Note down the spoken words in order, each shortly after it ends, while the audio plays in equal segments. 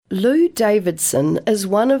Lou Davidson is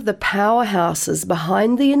one of the powerhouses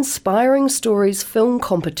behind the Inspiring Stories film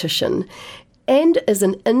competition and is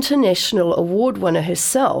an international award winner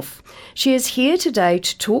herself. She is here today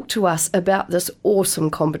to talk to us about this awesome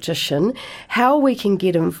competition, how we can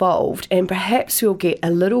get involved, and perhaps you'll get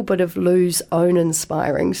a little bit of Lou's own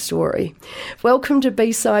inspiring story. Welcome to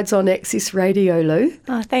B-Sides on Access Radio, Lou.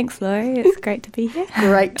 Oh, thanks, Laurie. It's great to be here.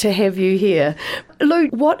 Great to have you here. Lou,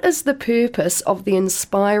 what is the purpose of the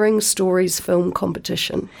Inspiring Stories film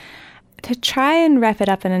competition? To try and wrap it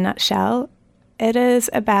up in a nutshell, it is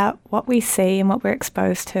about what we see and what we're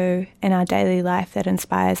exposed to in our daily life that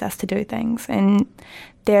inspires us to do things. And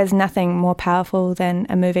there's nothing more powerful than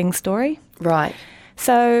a moving story. Right.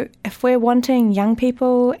 So if we're wanting young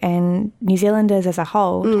people and New Zealanders as a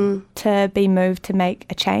whole to be moved to make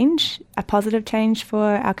a change, a positive change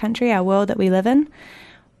for our country, our world that we live in,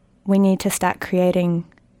 we need to start creating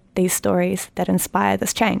these stories that inspire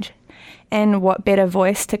this change. And what better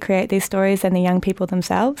voice to create these stories than the young people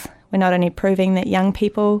themselves? We're not only proving that young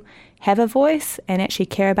people have a voice and actually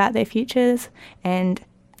care about their futures and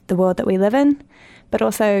the world that we live in, but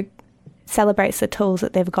also celebrates the tools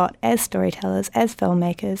that they've got as storytellers, as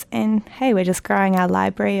filmmakers, and hey, we're just growing our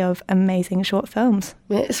library of amazing short films.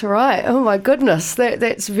 That's right. Oh my goodness,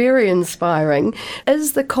 that's very inspiring.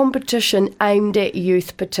 Is the competition aimed at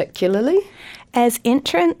youth particularly? As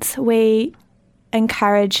entrants, we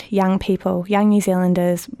encourage young people, young New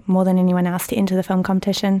Zealanders, more than anyone else to enter the film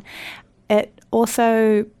competition. It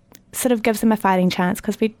also sort of gives them a fighting chance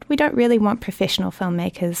because we don't really want professional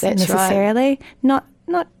filmmakers necessarily. Right.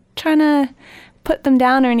 Not trying to put them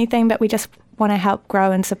down or anything, but we just want to help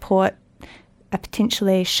grow and support a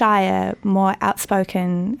potentially shyer, more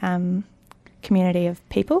outspoken community of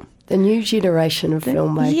people. The new generation of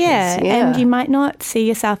filmmakers. Yeah, and you might not see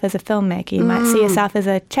yourself as a filmmaker. You might see yourself as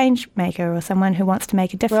a change maker or someone who wants to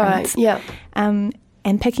make a difference. Right, yeah.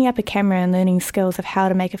 And picking up a camera and learning skills of how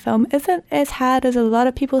to make a film isn't as hard as a lot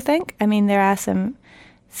of people think. I mean, there are some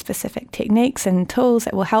specific techniques and tools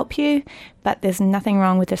that will help you, but there's nothing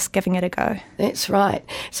wrong with just giving it a go. That's right.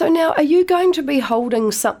 So now, are you going to be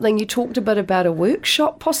holding something? You talked a bit about a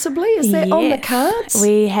workshop possibly. Is that on the cards?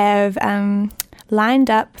 We have lined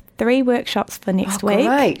up 3 workshops for next week.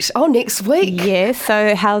 Great. Oh, next week. Yeah,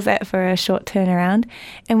 so how's that for a short turnaround?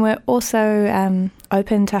 And we're also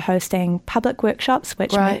open to hosting public workshops,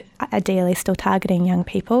 which we're ideally still targeting young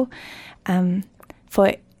people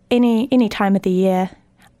for any time of the year.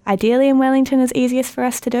 Ideally in Wellington is easiest for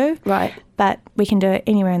us to do, right? But we can do it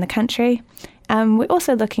anywhere in the country. We're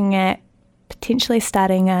also looking at potentially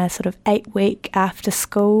starting a sort of 8-week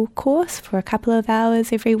after-school course for a couple of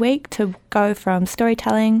hours every week to go from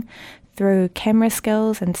storytelling through camera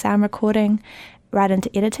skills and sound recording right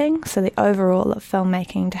into editing, so the overall of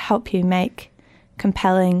filmmaking to help you make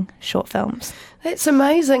compelling short films. That's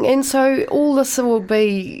amazing. And so all this will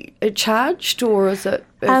be charged, or is there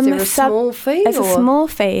a small fee? It's a small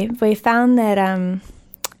fee. We found that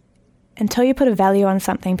until you put a value on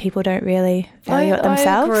something, people don't really value it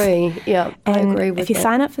themselves. I agree. Yeah, and I agree with that. If you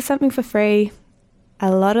sign up for something for free,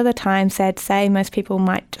 a lot of the time, sad to say, most people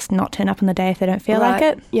might just not turn up on the day if they don't feel like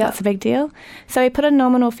it. Yeah. That's a big deal. So we put a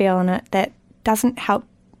nominal fee on it that doesn't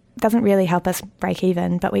really help us break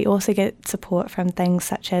even, but we also get support from things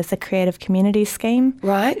such as the Creative Communities Scheme.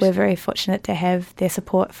 Right. We're very fortunate to have their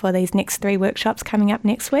support for these next 3 workshops coming up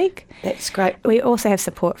next week. That's great. We also have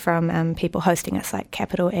support from people hosting us, like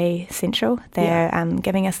Capital E Central. They're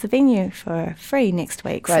giving us the venue for free next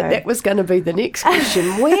week. Great. So that was going to be the next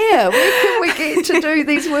question. Where can we get to do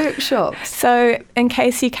these workshops? So in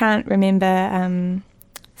case you can't remember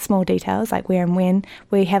small details like where and when,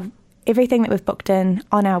 we have everything that we've booked in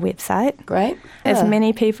on our website. Great. As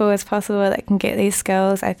many people as possible that can get these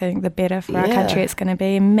skills, I think the better for our country it's going to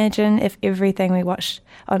be. Imagine if everything we watched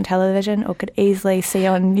on television or could easily see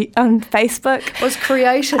on Facebook was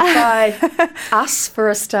created by us for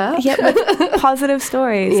a start. Yeah, with positive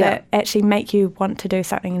stories that actually make you want to do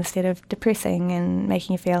something instead of depressing and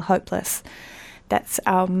making you feel hopeless. That's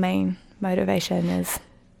our main motivation, is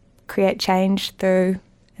create change through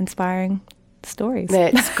inspiring stories.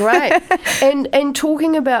 That's great. And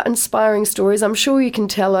talking about inspiring stories, I'm sure you can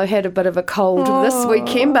tell I had a bit of a cold this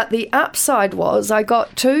weekend, but the upside was I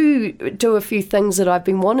got to do a few things that I've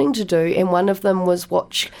been wanting to do, and one of them was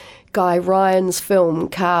watch Guy Ryan's film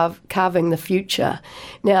Carving the Future.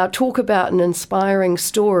 Now, talk about an inspiring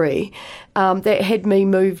story that had me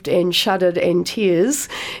moved and shuddered and tears.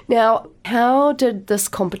 Now, how did this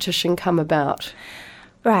competition come about?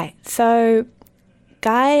 Right, so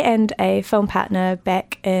Guy and a film partner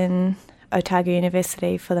back in Otago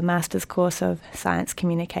University for the Master's course of Science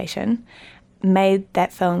Communication made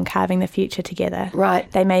that film Carving the Future together.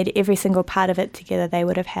 Right. They made every single part of it together. They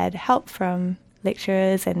would have had help from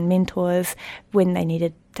lecturers and mentors when they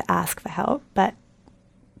needed to ask for help, but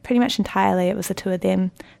pretty much entirely it was the two of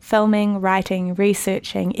them filming, writing,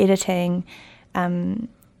 researching, editing.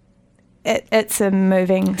 It's a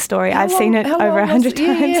moving story. I've seen it over 100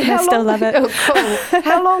 times and I still love it. Oh, cool.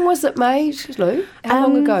 How long was it made, Lou? How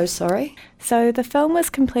long ago, sorry? So the film was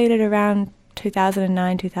completed around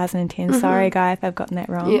 2009, 2010. Sorry, Guy, if I've gotten that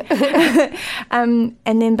wrong. Yeah. And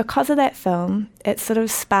then because of that film, it sort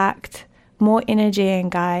of sparked more energy in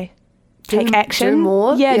Guy. Take action. Do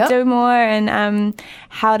more. Yeah, do more. And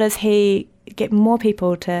how does he get more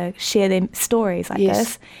people to share their stories like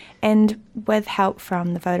this? And with help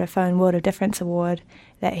from the Vodafone World of Difference Award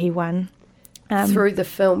that he won. Through the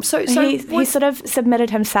film. So he sort of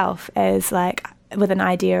submitted himself as like with an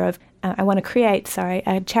idea of I want to create,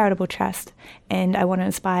 a charitable trust, and I want to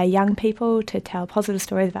inspire young people to tell positive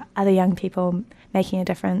stories about other young people making a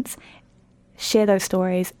difference, share those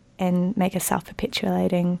stories, and make a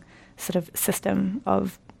self-perpetuating sort of system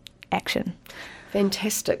of action.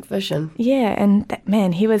 Fantastic vision. Yeah, and that,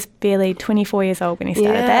 man, he was barely 24 years old when he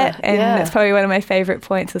started that. And that's probably one of my favourite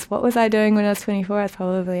points is what was I doing when I was 24? I was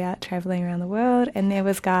probably out travelling around the world. And there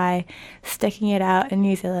was Guy sticking it out in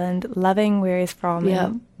New Zealand, loving where he's from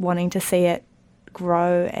and wanting to see it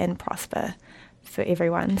grow and prosper for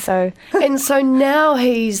everyone. So now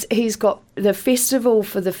he's got the Festival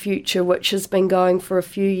for the Future, which has been going for a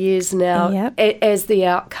few years now, as the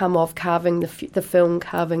outcome of carving the film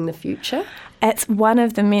Carving the Future. It's one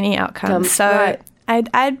of the many outcomes. So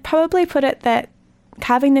I'd probably put it that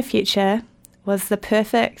Carving the Future was the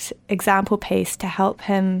perfect example piece to help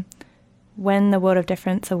him win the World of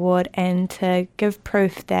Difference Award and to give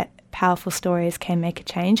proof that powerful stories can make a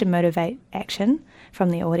change and motivate action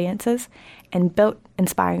from the audiences, and built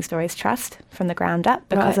Inspiring Stories Trust from the ground up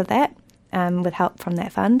because of that, with help from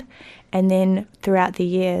that fund. And then throughout the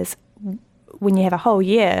years, when you have a whole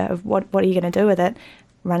year of what are you going to do with it,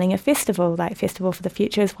 running a festival, like Festival for the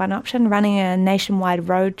Future is one option, running a nationwide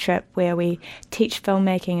road trip where we teach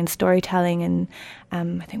filmmaking and storytelling, and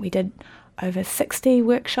I think we did over 60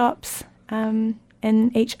 workshops in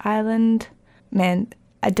each island. Man,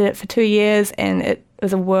 I did it for 2 years and it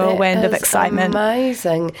was a whirlwind of excitement.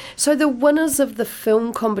 Amazing. So the winners of the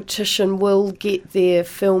film competition will get their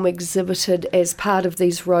film exhibited as part of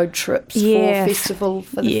these road trips for Festival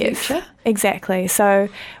for the Future? Exactly. So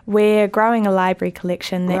we're growing a library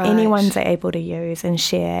collection that anyone's able to use and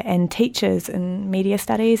share, and teachers in media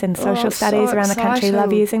studies and social studies around the country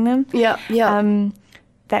love using them.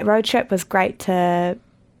 That road trip was great to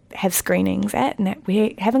have screenings at, and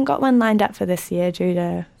we haven't got one lined up for this year due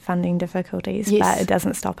to funding difficulties, but it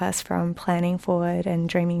doesn't stop us from planning forward and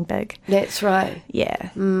dreaming big. That's right. Yeah.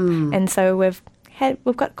 And so we've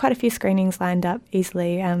got quite a few screenings lined up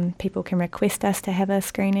easily. People can request us to have a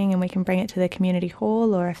screening and we can bring it to the community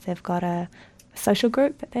hall, or if they've got a social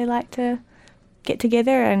group that they like to get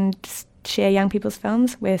together and share young people's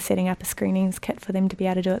films, we're setting up a screenings kit for them to be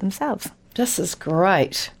able to do it themselves. This is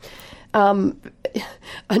great.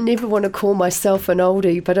 I never want to call myself an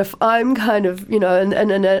oldie, but if I'm kind of,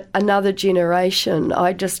 in another generation,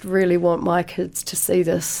 I just really want my kids to see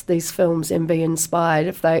these films and be inspired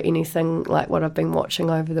if they're anything like what I've been watching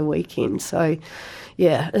over the weekend. So,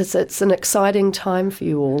 yeah, it's an exciting time for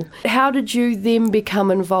you all. How did you then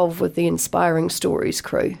become involved with the Inspiring Stories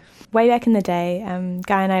crew? Way back in the day,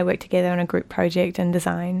 Guy and I worked together on a group project in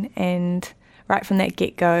design, and right from that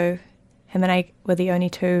get-go, him and I were the only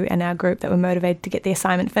two in our group that were motivated to get the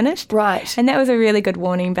assignment finished. Right. And that was a really good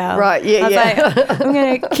warning bell. Right, I was like, I'm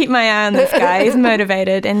going to keep my eye on this guy. He's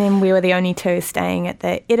motivated. And then we were the only two staying at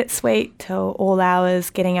the edit suite till all hours,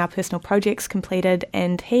 getting our personal projects completed.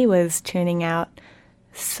 And he was churning out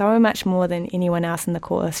so much more than anyone else in the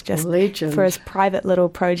course, just for his private little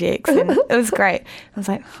projects. And it was great. I was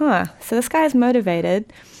like, so this guy's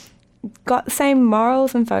motivated, got the same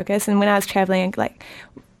morals and focus. And when I was traveling,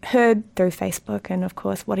 heard through Facebook and of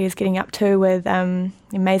course what he was getting up to with the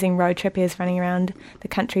amazing road trip he was running around the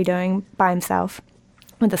country doing by himself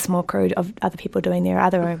with a small crew of other people doing their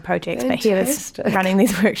other own projects. Fantastic. But he was running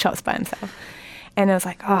these workshops by himself. And I was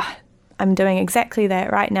like, I'm doing exactly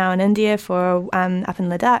that right now in India for up in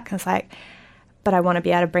Ladakh. I was like, but I want to be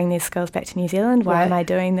able to bring these skills back to New Zealand. Why am I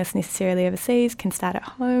doing this necessarily overseas? Can start at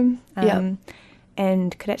home.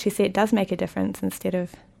 And could actually see it does make a difference instead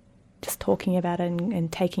of just talking about it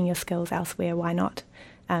and taking your skills elsewhere. Why not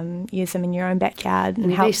use them in your own backyard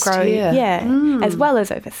and Invest help grow. here. As well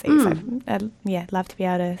as overseas. I'd love to be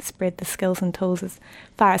able to spread the skills and tools as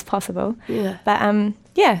far as possible. Yeah. But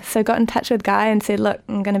so got in touch with Guy and said, look,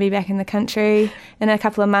 I'm going to be back in the country in a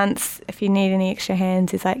couple of months. If you need any extra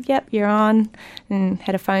hands, he's like, yep, you're on. And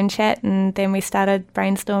had a phone chat, and then we started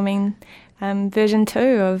brainstorming version 2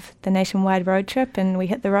 of the nationwide road trip, and we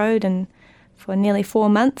hit the road, and for nearly 4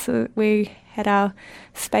 months we had our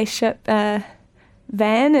spaceship van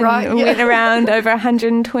and went around over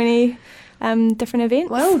 120 different events.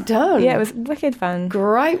 Well done. Yeah, it was wicked fun.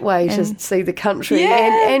 Great way to see the country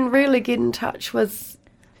and really get in touch with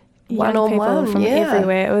one-on-one. People from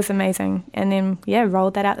everywhere. It was amazing. And then,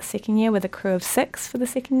 rolled that out the second year with a crew of 6 for the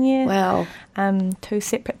second year. Wow. 2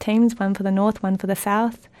 separate teams, one for the north, one for the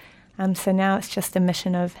south. So now it's just a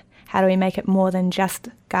mission of how do we make it more than just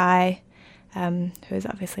Guy, who is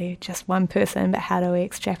obviously just one person, but how do we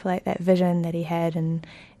extrapolate that vision that he had and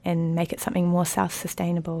make it something more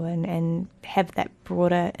self-sustainable and have that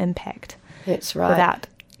broader impact. That's right. Without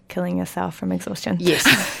killing yourself from exhaustion. Yes.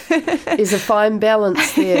 There's a fine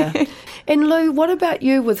balance there. And Lou, what about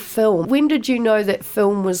you with film? When did you know that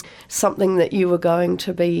film was something that you were going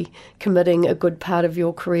to be committing a good part of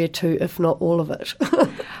your career to, if not all of it?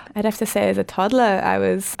 I'd have to say as a toddler, I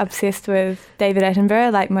was obsessed with David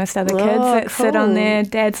Attenborough, like most other kids that sit on their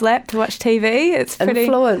dad's lap to watch TV. It's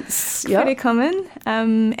pretty common.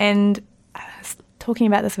 And I was talking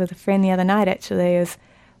about this with a friend the other night, actually, is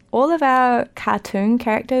all of our cartoon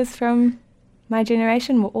characters from my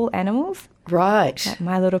generation were all animals. Right. Like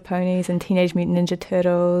My Little Ponies and Teenage Mutant Ninja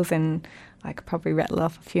Turtles, and I could probably rattle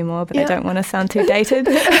off a few more, but I don't want to sound too dated.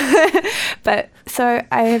 But so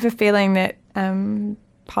I have a feeling that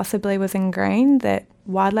possibly was ingrained that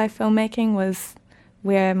wildlife filmmaking was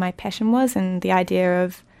where my passion was, and the idea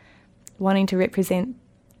of wanting to represent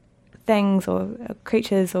things or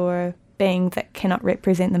creatures or beings that cannot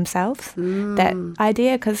represent themselves. That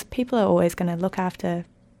idea, because people are always going to look after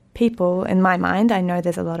people. In my mind, I know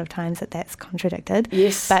there's a lot of times that that's contradicted.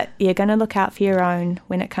 Yes. But you're going to look out for your own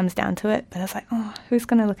when it comes down to it. But it's like, who's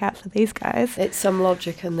going to look out for these guys? There's some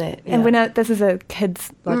logic in that. Yeah. And this is a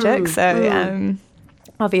kid's logic, so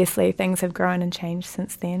obviously things have grown and changed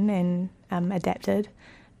since then and adapted.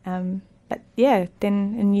 But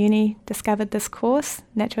then in uni discovered this course,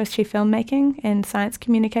 Natural History Filmmaking and Science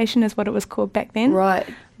Communication is what it was called back then. Right.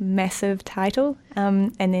 Massive title.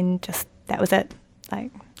 And then just that was it.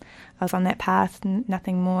 Like I was on that path,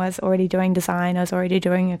 nothing more. I was already doing design. I was already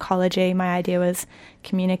doing ecology. My idea was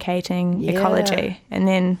communicating ecology. And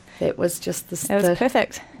then that was just it was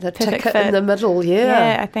perfect. The perfect ticket fit. in the middle,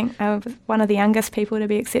 Yeah, I think I was one of the youngest people to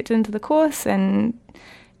be accepted into the course, and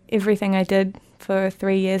everything I did for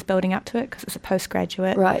 3 years building up to it, because it's a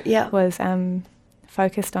postgraduate, was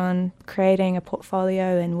focused on creating a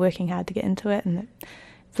portfolio and working hard to get into it, and it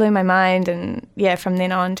blew my mind. And from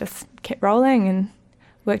then on just kept rolling and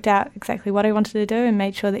worked out exactly what I wanted to do and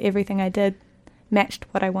made sure that everything I did matched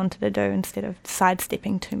what I wanted to do instead of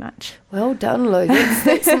sidestepping too much. Well done, Lou.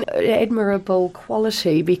 That's an admirable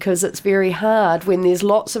quality, because it's very hard when there's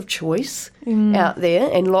lots of choice out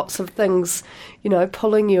there and lots of things,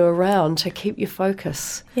 pulling you around to keep your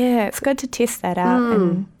focus. Yeah, it's good to test that out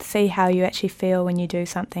and see how you actually feel when you do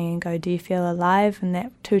something and go, do you feel alive in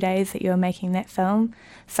that 2 days that you're making that film?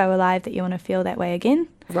 So alive that you want to feel that way again?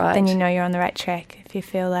 Right. Then you know you're on the right track. If you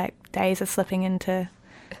feel like days are slipping into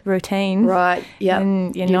routine, right? Yeah,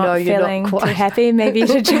 and you're not feeling too happy, maybe you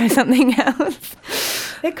should try something else.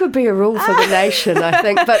 That could be a rule for the nation, I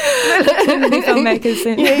think. But filmmakers,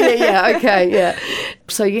 okay.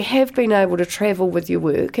 So you have been able to travel with your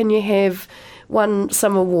work, and you have won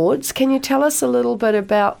some awards. Can you tell us a little bit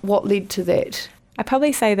about what led to that? I'd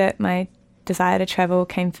probably say that my desire to travel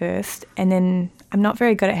came first, and then I'm not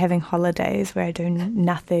very good at having holidays where I do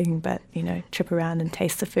nothing but, trip around and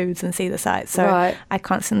taste the foods and see the sights. So I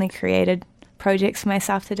constantly created projects for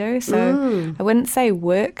myself to do. So I wouldn't say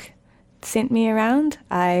work sent me around.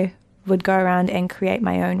 I would go around and create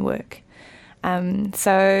my own work.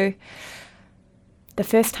 So the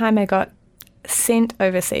first time I got sent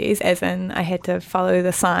overseas, as in I had to follow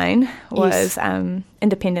the sign, was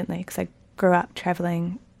independently, because I grew up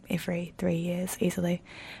travelling every 3 years easily.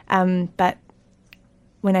 But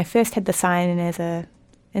when I first had the sign and as a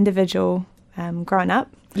individual growing up,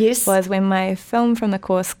 was when my film from the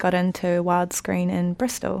course got into Wildscreen in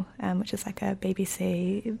Bristol, which is like a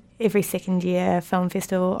BBC every second year film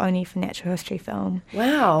festival only for natural history film.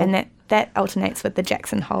 Wow. And that alternates with the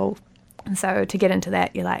Jackson Hole. And so to get into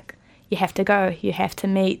that, you're like, you have to go. You have to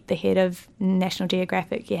meet the head of National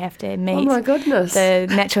Geographic. You have to meet the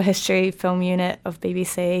natural history film unit of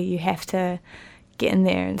BBC. You have to get in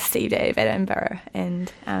there and see Dave at Edinburgh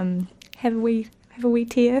and have a wee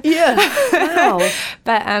tear. Yeah. Wow.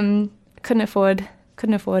 But couldn't afford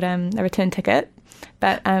a return ticket.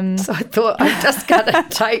 But so I thought I'm just gonna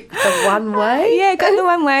take the one way. Yeah, got the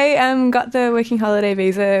one way. Got the working holiday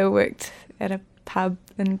visa. Worked at a pub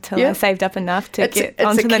until I saved up enough to get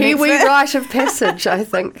onto the next bit. It's a Kiwi rite of passage, I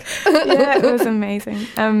think. Yeah, it was amazing.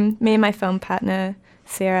 Me and my film partner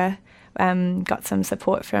Sarah got some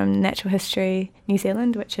support from Natural History New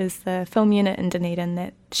Zealand, which is the film unit in Dunedin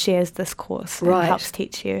that shares this course and helps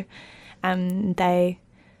teach you. They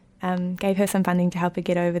gave her some funding to help her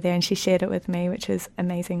get over there, and she shared it with me, which was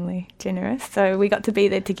amazingly generous. So we got to be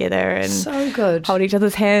there together and so good. Hold each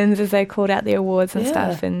other's hands as they called out the awards and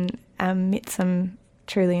stuff, and met some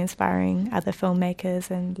truly inspiring other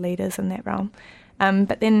filmmakers and leaders in that realm.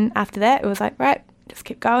 But then after that, it was like, right, just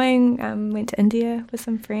kept going. Went to India with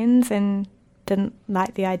some friends and didn't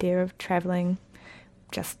like the idea of travelling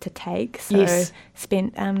just to take. So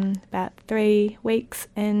spent about 3 weeks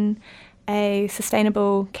in a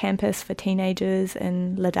sustainable campus for teenagers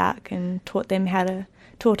in Ladakh and taught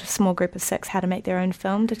a small group of 6 how to make their own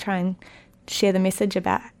film to try and share the message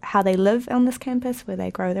about how they live on this campus, where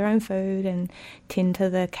they grow their own food and tend to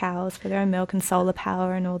the cows for their own milk and solar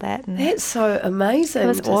power and all that. And that's so amazing. It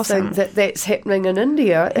was awesome that that's happening in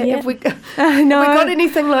India. Yeah. Have we got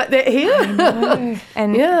anything like that here? I know.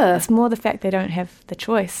 And it's more the fact they don't have the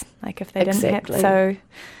choice. Like if they didn't have, so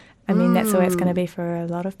I mean that's the way it's going to be for a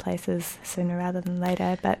lot of places sooner rather than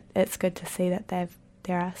later. But it's good to see that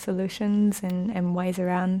there are solutions and ways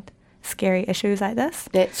around scary issues like this.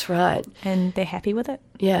 That's right. And they're happy with it.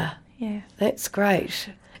 Yeah. Yeah. That's great.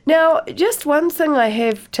 Now, just one thing I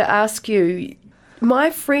have to ask you. My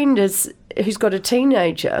friend who's got a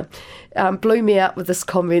teenager blew me out with this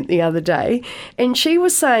comment the other day, and she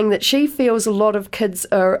was saying that she feels a lot of kids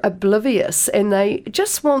are oblivious and they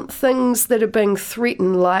just want things that are being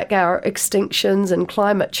threatened, like our extinctions and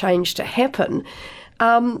climate change, to happen.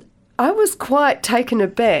 I was quite taken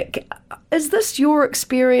aback. Is this your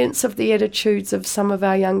experience of the attitudes of some of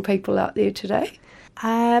our young people out there today?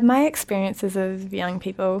 My experiences of young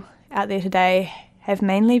people out there today have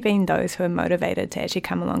mainly been those who are motivated to actually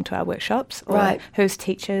come along to our workshops, or whose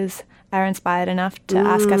teachers are inspired enough to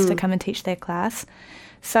ask us to come and teach their class.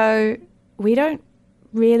 So we don't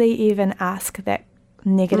really even ask that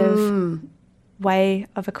negative way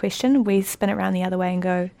of a question. We spin it around the other way and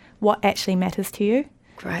go, what actually matters to you?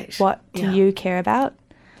 Great. What do you care about?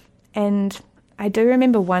 And I do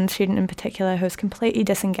remember one student in particular who was completely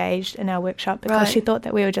disengaged in our workshop because she thought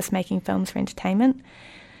that we were just making films for entertainment.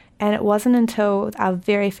 And it wasn't until our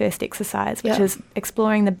very first exercise, which is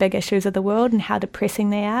exploring the big issues of the world and how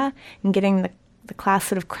depressing they are, and getting the class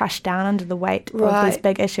sort of crushed down under the weight of these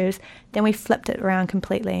big issues, then we flipped it around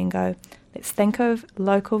completely and go, let's think of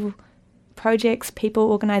local projects,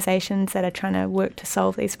 people, organisations that are trying to work to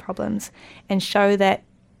solve these problems and show that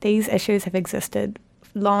these issues have existed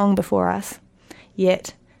long before us,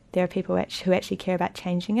 yet there are people who actually care about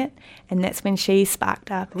changing it. And that's when she sparked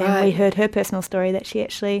up. And we heard her personal story that she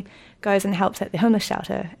actually goes and helps at the homeless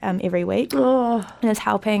shelter every week and is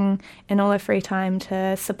helping in all her free time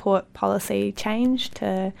to support policy change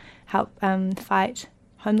to help fight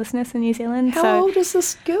homelessness in New Zealand. How old is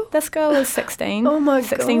this girl? This girl is 16. Oh my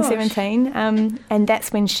 16, gosh. 17. And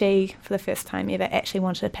that's when she, for the first time ever, actually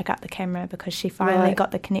wanted to pick up the camera, because she finally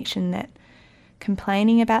got the connection that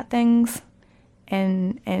complaining about things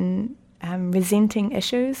and resenting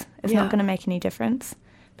issues is not going to make any difference,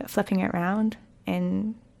 but flipping it around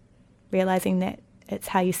and realising that it's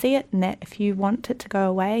how you see it, and that if you want it to go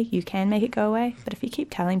away, you can make it go away. But if you keep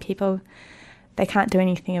telling people they can't do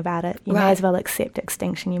anything about it, you may as well accept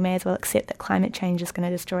extinction, you may as well accept that climate change is going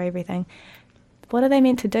to destroy everything. What are they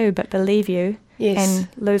meant to do but believe you and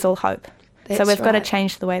lose all hope? So we've got to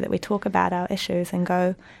change the way that we talk about our issues and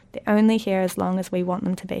go, they're only here as long as we want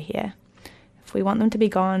them to be here. If we want them to be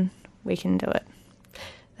gone, we can do it.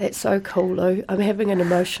 That's so cool, Lou. I'm having an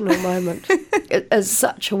emotional moment. It is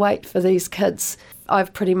such a weight for these kids.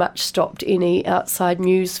 I've pretty much stopped any outside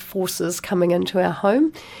news forces coming into our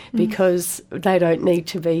home because they don't need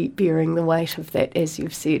to be bearing the weight of that, as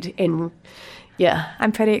you've said. And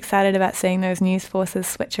I'm pretty excited about seeing those news forces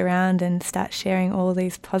switch around and start sharing all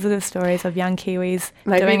these positive stories of young Kiwis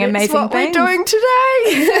doing amazing things. Maybe that's what we're doing today.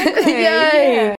 Exactly. Yay! Yeah.